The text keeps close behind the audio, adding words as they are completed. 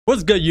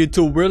What's good,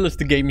 YouTube?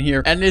 Realistic Gaming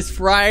here, and it's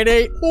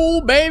Friday.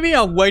 Oh baby,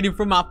 I'm waiting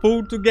for my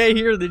food to get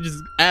here. They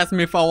just asked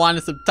me if I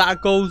wanted some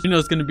tacos. You know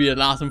it's gonna be an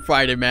awesome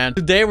Friday, man.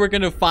 Today we're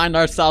gonna find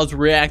ourselves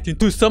reacting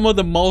to some of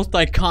the most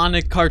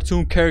iconic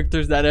cartoon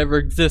characters that ever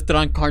existed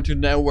on Cartoon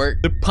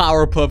Network, the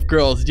Powerpuff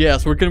Girls.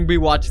 Yes, we're gonna be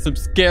watching some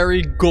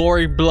scary,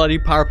 gory, bloody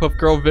Powerpuff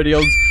Girl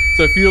videos.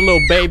 So if you're a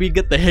little baby,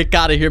 get the heck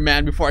out of here,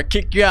 man, before I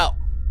kick you out.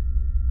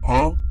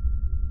 Huh?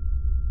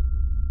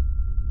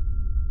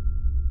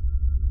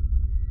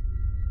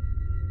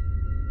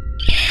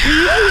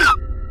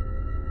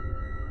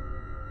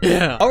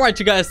 Yeah. Alright,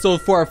 you guys, so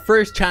for our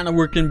first channel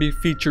we're gonna be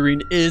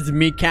featuring is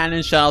Me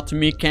Canyon. Shout out to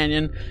Me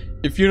Canyon.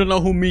 If you don't know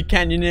who Me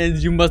Canyon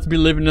is, you must be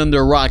living under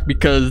a rock,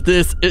 because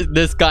this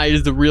guy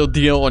is the real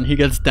deal, and he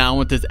gets down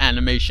with his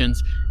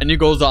animations and he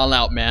goes all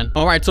out, man.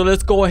 Alright, so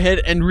let's go ahead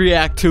and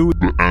react to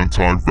the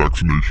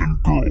anti-vaccination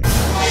girl.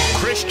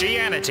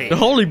 Christianity. The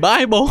Holy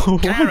Bible.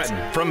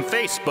 Karen from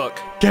Facebook.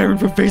 Karen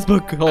from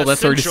Facebook. Oh,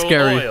 that's already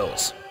scary.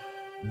 Oils.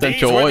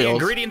 Essential These were oils. the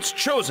ingredients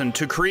chosen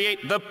to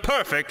create the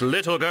perfect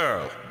little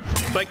girl.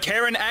 But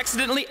Karen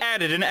accidentally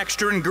added an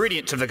extra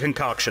ingredient to the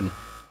concoction.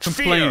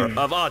 Fear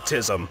of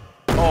autism.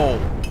 Oh.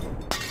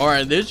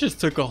 Alright, this just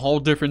took a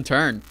whole different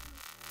turn.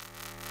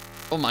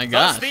 Oh my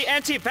gosh. Thus the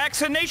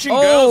anti-vaccination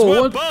girls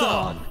were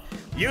born.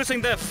 The...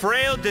 Using their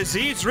frail,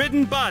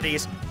 disease-ridden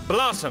bodies,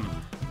 Blossom,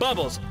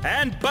 Bubbles,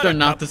 and Buttercup They're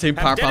not the same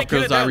Powerpuff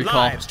Girls I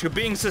recall. Lives to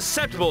being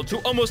susceptible to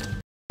almost...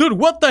 Dude,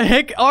 what the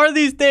heck are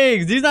these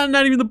things? These are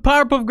not even the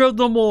Powerpuff Girls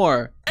no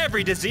more.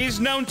 Every disease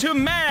known to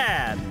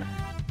man.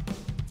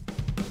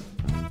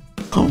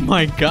 Oh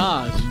my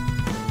gosh.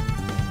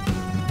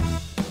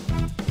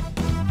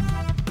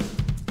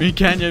 Me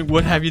Canyon,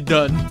 what have you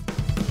done?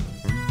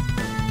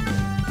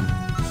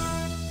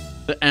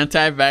 The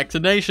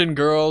anti-vaccination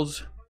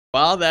girls.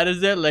 Well, that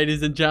is it,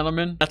 ladies and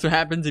gentlemen. That's what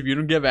happens if you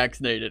don't get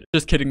vaccinated.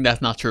 Just kidding,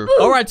 that's not true.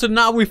 Alright, so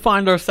now we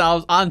find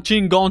ourselves on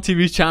Chingon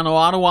TV's channel.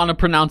 I don't want to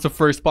pronounce the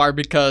first part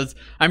because,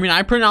 I mean,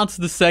 I pronounced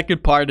the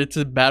second part. It's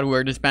a bad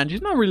word in Spanish.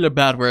 It's not really a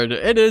bad word.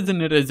 It is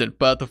and it isn't.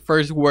 But the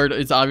first word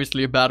is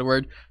obviously a bad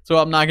word. So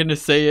I'm not going to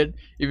say it,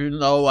 even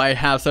though I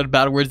have said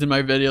bad words in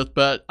my videos.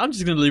 But I'm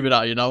just going to leave it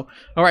out, you know.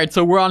 Alright,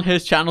 so we're on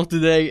his channel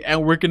today,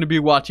 and we're going to be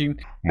watching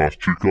Las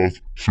chicas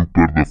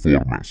super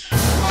deformes.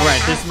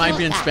 Alright, this might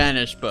be in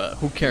Spanish, but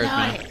who cares,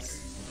 man?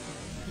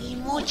 Y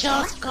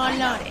muchos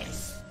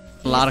colores.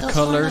 A lot of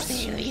colors.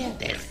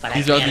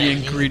 These are the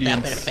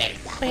ingredients for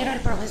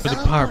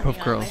the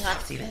Powerpuff Girls.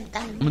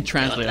 I'm gonna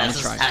translate, I'm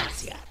gonna try.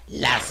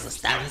 La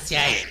sustancia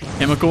es.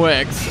 Chemical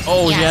X.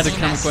 Oh, he had a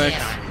Chemical X.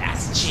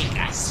 Las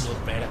chicas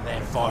super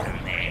deformes.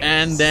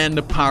 And then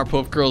the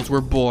Powerpuff Girls were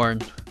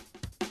born.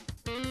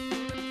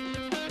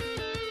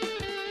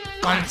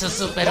 Con su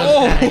super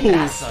ultra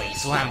retraso y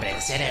su hambre de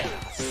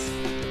cerebros.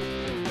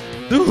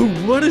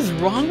 Dude, what is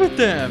wrong with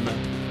them?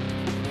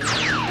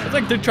 It's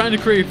like they're trying to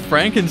create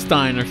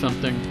Frankenstein or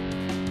something.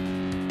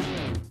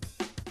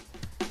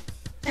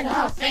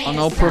 Oh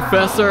no,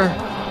 Professor.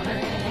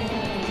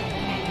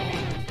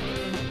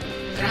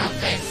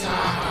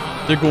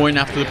 They're going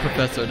after the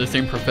Professor, the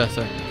same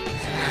Professor.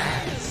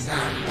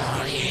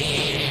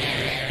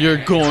 You're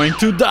going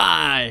to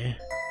die.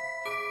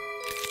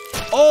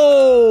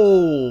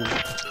 Oh!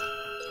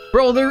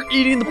 Bro, they're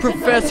eating the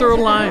Professor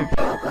alive.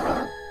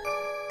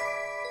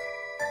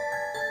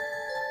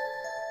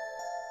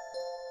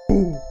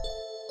 Ooh.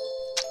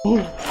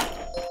 Ooh.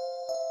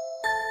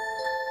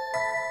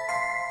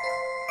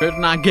 Better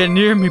not get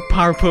near me,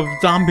 Powerpuff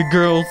Zombie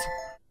Girls,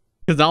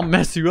 because I'll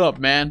mess you up,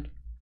 man.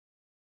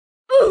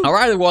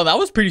 Alright, well, that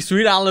was pretty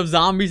sweet. I love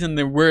zombies, and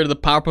then where the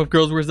Powerpuff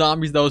Girls were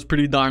zombies, that was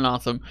pretty darn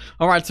awesome.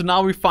 Alright, so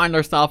now we find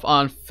ourselves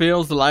on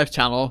Phil's live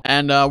channel,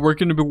 and we're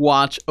going to be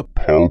watch a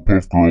Powerpuff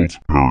Girls parody.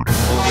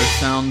 Oh, they're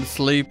sound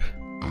asleep.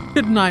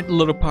 Good night,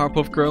 little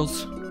Powerpuff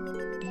Girls.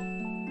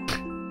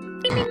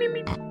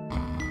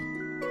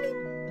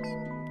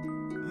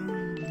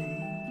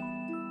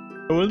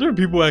 I wonder if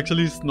people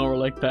actually snore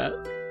like that.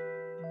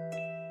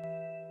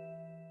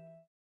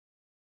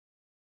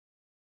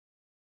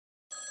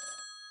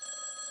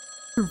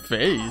 Her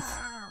face.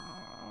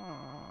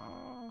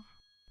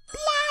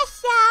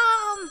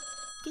 Blossom!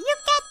 Do you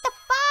get the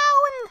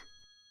phone?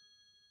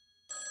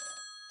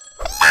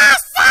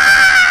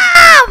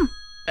 Blossom!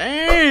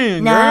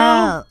 Dang, No,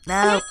 girl.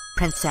 no,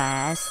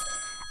 princess.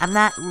 I'm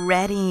not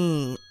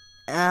ready.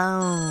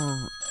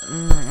 Oh.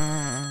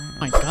 Oh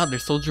my god, they're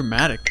so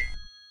dramatic.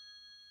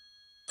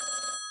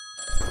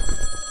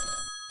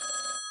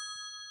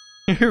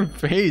 Her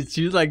face,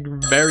 she's like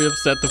very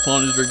upset the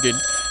phone is ringing.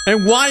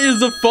 And why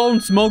is the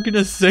phone smoking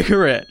a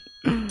cigarette?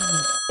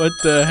 What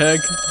the heck?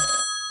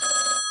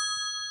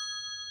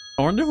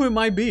 I wonder who it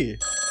might be.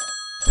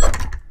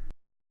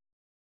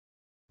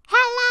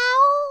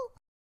 Hello?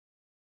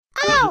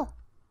 Oh,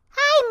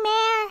 hi,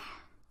 Mayor.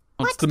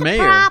 What's the the mayor?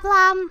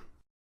 problem?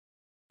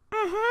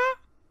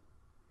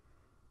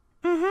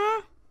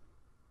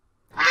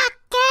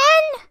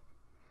 Again?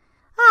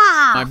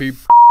 Oh, Might be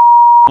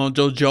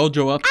Mojo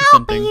Jojo up to I'll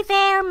something. be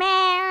there,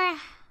 Mayor.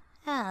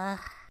 Ugh.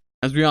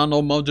 As we all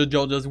know, Mojo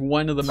Jojo is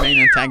one of the main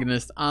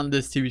antagonists on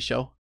this TV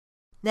show.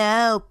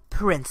 No,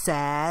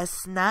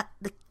 princess, not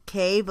the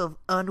cave of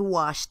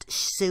unwashed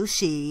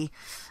sushi.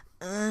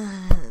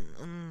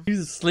 She's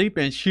asleep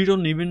and she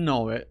don't even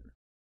know it.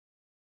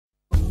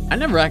 I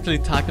never actually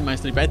talked in my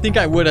sleep. I think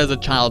I would as a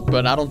child,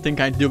 but I don't think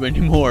I do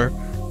anymore.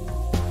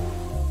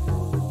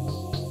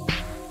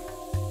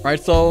 Right,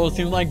 so it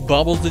seems like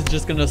Bubbles is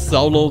just gonna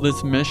solo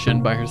this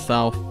mission by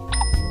herself.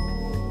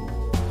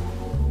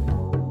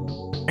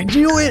 I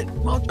knew it!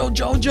 Mojo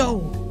Jojo!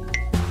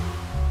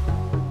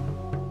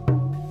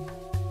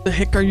 What the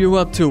heck are you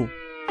up to?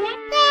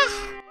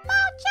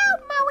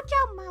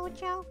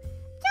 Mojo.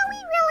 Do we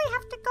really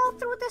have to go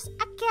through this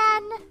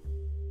again?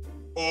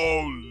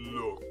 Oh,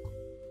 look.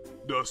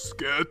 The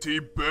sketty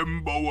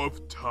bimbo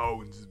of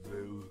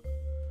Townsville.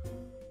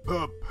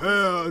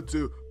 Prepare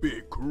to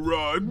be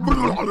cried.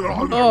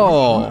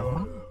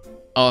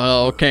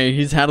 Oh, okay.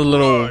 He's had a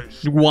little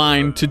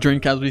wine to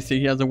drink, as we see.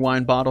 He has a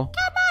wine bottle.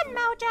 Come on,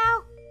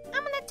 Mojo.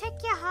 I'm gonna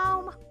take you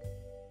home.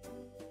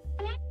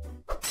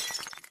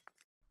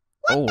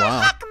 What the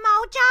heck,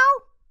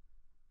 Mojo?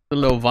 A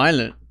little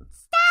violent.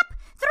 Stop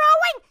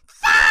throwing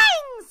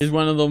things! He's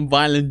one of them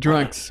violent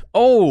drunks.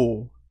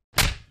 Oh!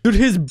 Dude,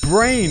 his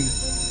brain!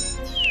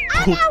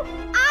 Oh no!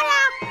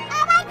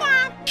 Oh my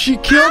god! She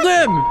killed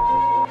him!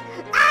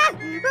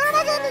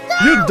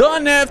 You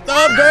done effed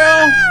up,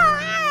 girl!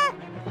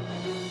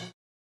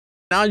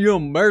 Now you're a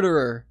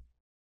murderer.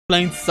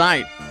 Plain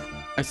sight.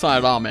 I saw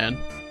it all, man.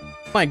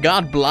 Oh my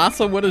god,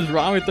 Blossom, what is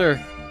wrong with her?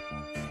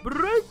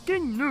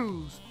 Breaking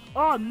news!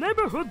 Our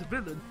neighborhood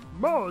villain,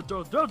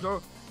 Mojo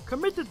Jojo,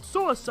 committed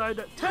suicide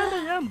at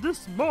 10 a.m.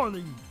 this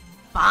morning.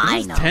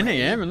 It was 10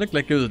 a.m. It looked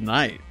like it was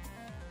night.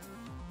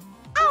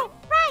 Oh,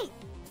 right!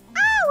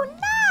 Oh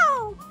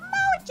no!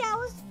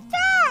 Mojo's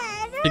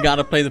dead! You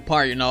gotta play the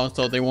part, you know,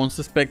 so they won't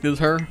suspect it's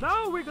her.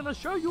 Now we're gonna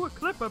show you a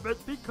clip of it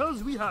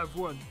because we have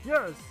one.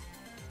 Yes.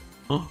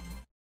 Huh?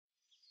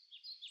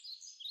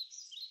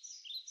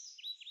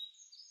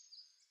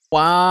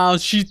 Wow,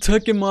 she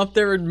took him up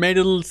there and made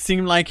it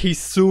seem like he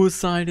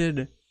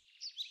suicided.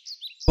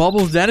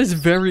 Bubbles, that is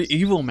very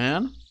evil,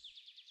 man.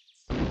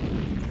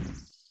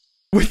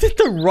 Where did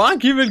the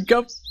rock even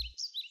come?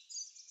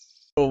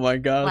 Oh my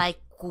god. Like,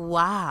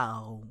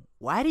 wow.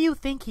 Why do you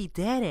think he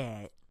did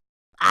it?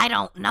 I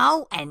don't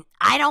know, and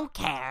I don't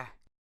care.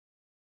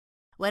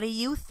 What do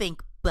you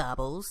think,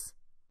 Bubbles?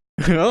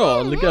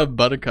 Oh, look at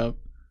Buttercup.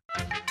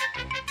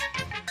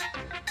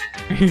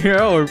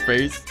 Oh, her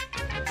face.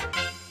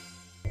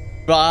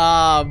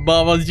 Ah,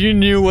 Bubbles, you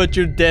knew what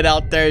you did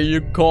out there, you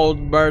cold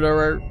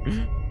murderer.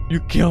 You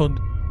killed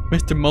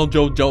Mr.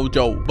 Mojo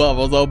Jojo.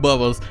 Bubbles, oh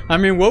Bubbles. I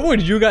mean, what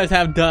would you guys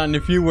have done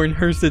if you were in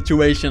her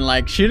situation?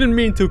 Like, she didn't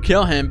mean to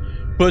kill him,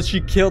 but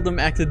she killed him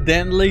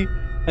accidentally,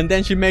 and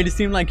then she made it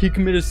seem like he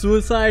committed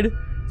suicide,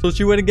 so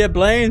she wouldn't get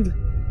blamed.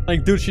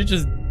 Like, dude, she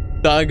just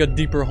dug a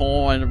deeper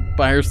hole and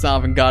by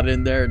herself and got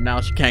in there, and now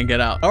she can't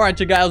get out. Alright,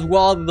 you guys,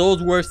 well, those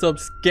were some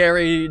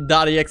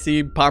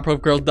scary.exe,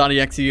 Powerpuff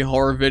Girls.Exe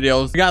horror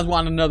videos. If you guys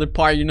want another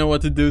part, you know what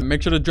to do.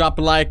 Make sure to drop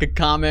a like, a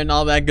comment,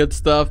 all that good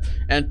stuff.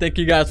 And thank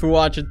you guys for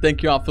watching.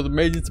 Thank you all for the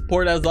amazing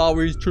support as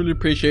always. Truly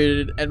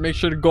appreciate it. And make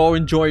sure to go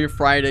enjoy your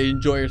Friday.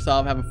 Enjoy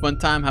yourself. Have a fun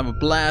time. Have a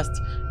blast.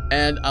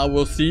 And I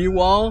will see you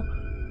all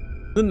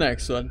in the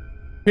next one.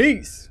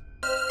 Peace.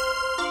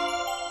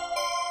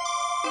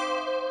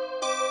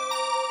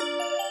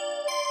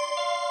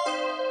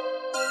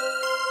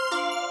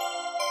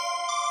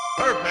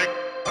 Perfect.